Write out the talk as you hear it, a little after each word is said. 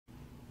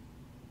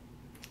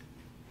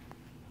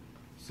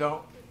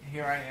So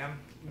here I am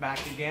back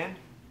again,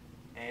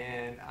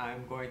 and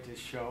I'm going to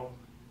show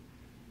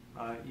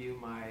you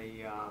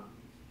my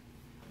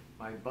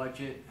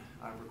budget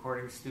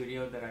recording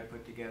studio that I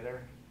put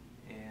together.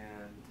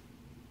 And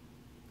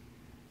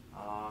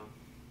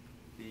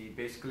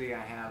basically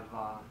I have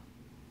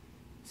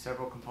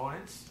several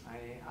components.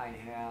 I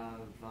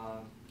have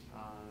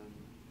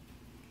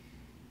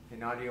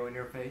an audio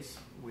interface,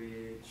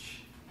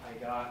 which I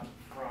got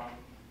from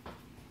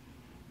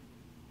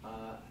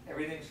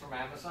everything's from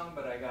Amazon,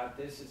 but I got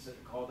this. It's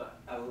called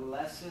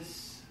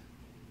Alesis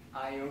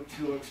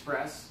IO2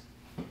 Express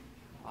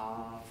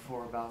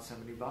for about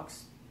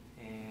 $70,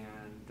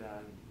 and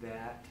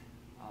that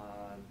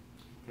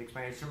takes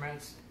my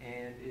instruments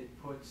and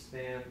it puts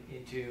them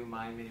into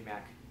my Mini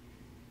Mac.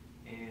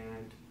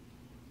 And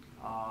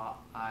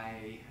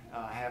I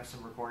have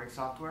some recording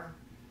software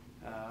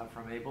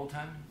from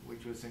Ableton,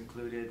 which was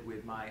included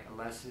with my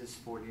Alesis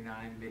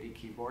 49 MIDI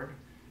keyboard,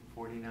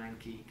 49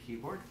 key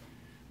keyboard,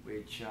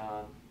 which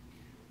I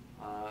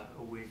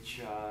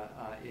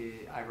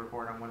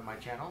record on one of my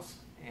channels.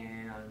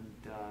 And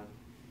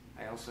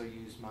I also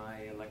use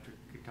my electric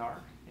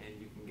guitar, and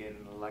you can get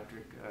an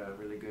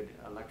really good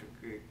electric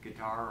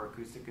guitar or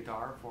acoustic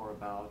guitar for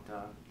about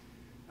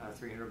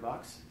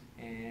 $300.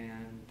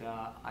 And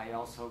I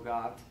also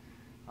got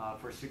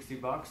for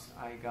 $60,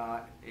 I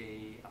got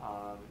a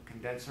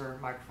condenser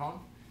microphone,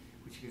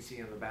 which you can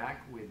see on the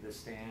back with the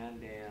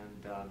stand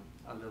and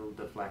a little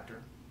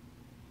deflector.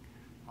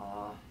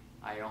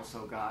 I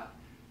also got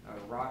a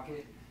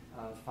Rocket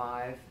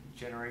 5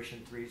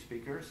 Generation 3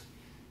 speakers.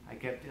 I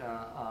kept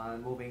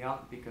moving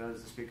up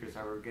because the speakers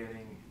I were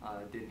getting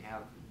didn't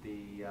have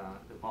the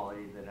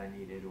quality that I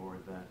needed or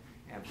the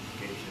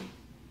amplification.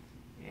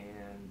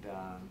 And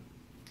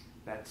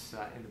that's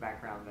in the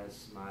background.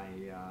 That's my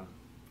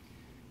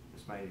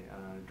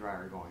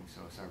dryer going.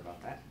 So sorry about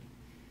that.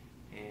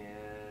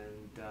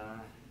 And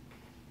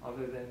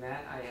other than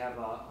that, I have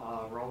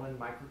a Roland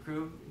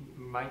Microcube,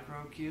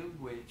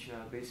 which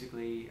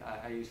basically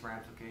I use for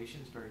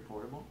amplifications. Very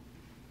portable.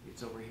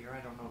 It's over here.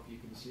 I don't know if you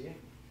can see it.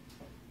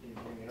 You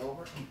can bring it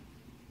over.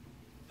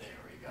 There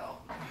we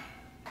go.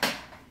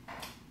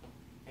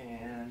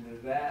 And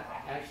that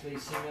actually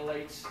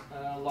simulates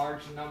a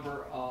large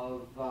number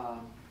of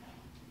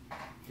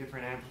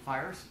different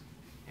amplifiers,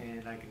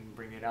 and I can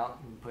bring it out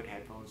and put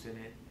headphones in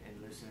it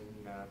and listen,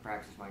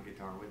 practice my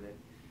guitar with it.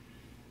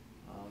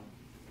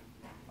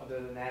 Other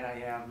than that, I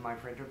have my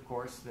printer, of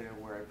course,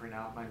 where I print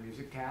out my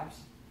music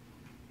tabs.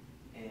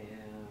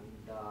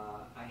 And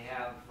I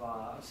have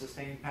a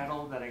sustain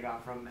pedal that I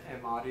got from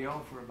M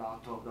Audio for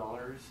about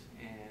 $12,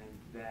 and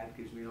that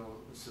gives me a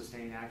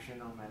sustain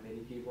action on my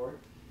MIDI keyboard.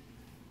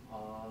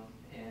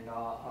 And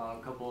a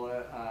couple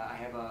of, I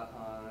have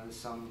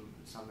some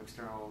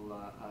external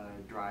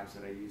drives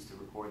that I use to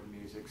record the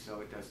music,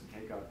 so it doesn't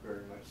take up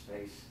very much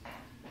space.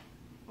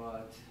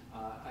 But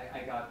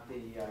I got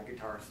the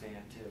guitar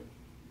stand too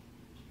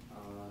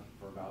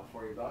for about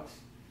 $40.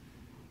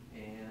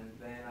 And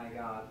then I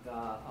got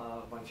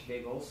a bunch of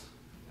cables,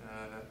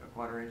 a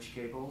 1/4-inch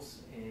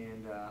cables,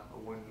 and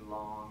one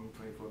long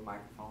 20-foot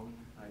microphone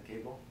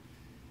cable.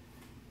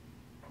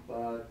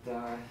 But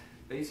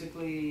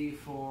basically,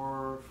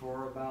 for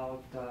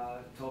about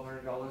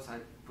 $1,200, I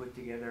put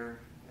together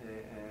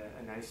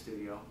a nice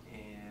studio,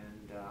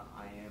 and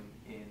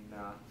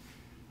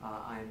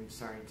I'm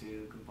starting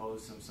to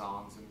compose some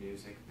songs and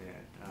music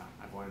that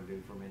I've wanted to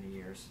do for many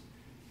years.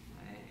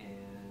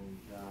 And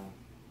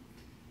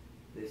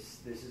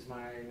this is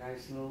my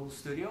nice little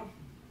studio.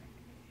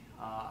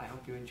 I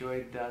hope you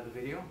enjoyed the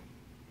video,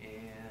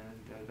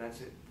 and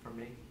that's it from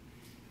me.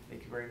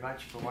 Thank you very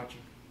much for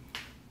watching.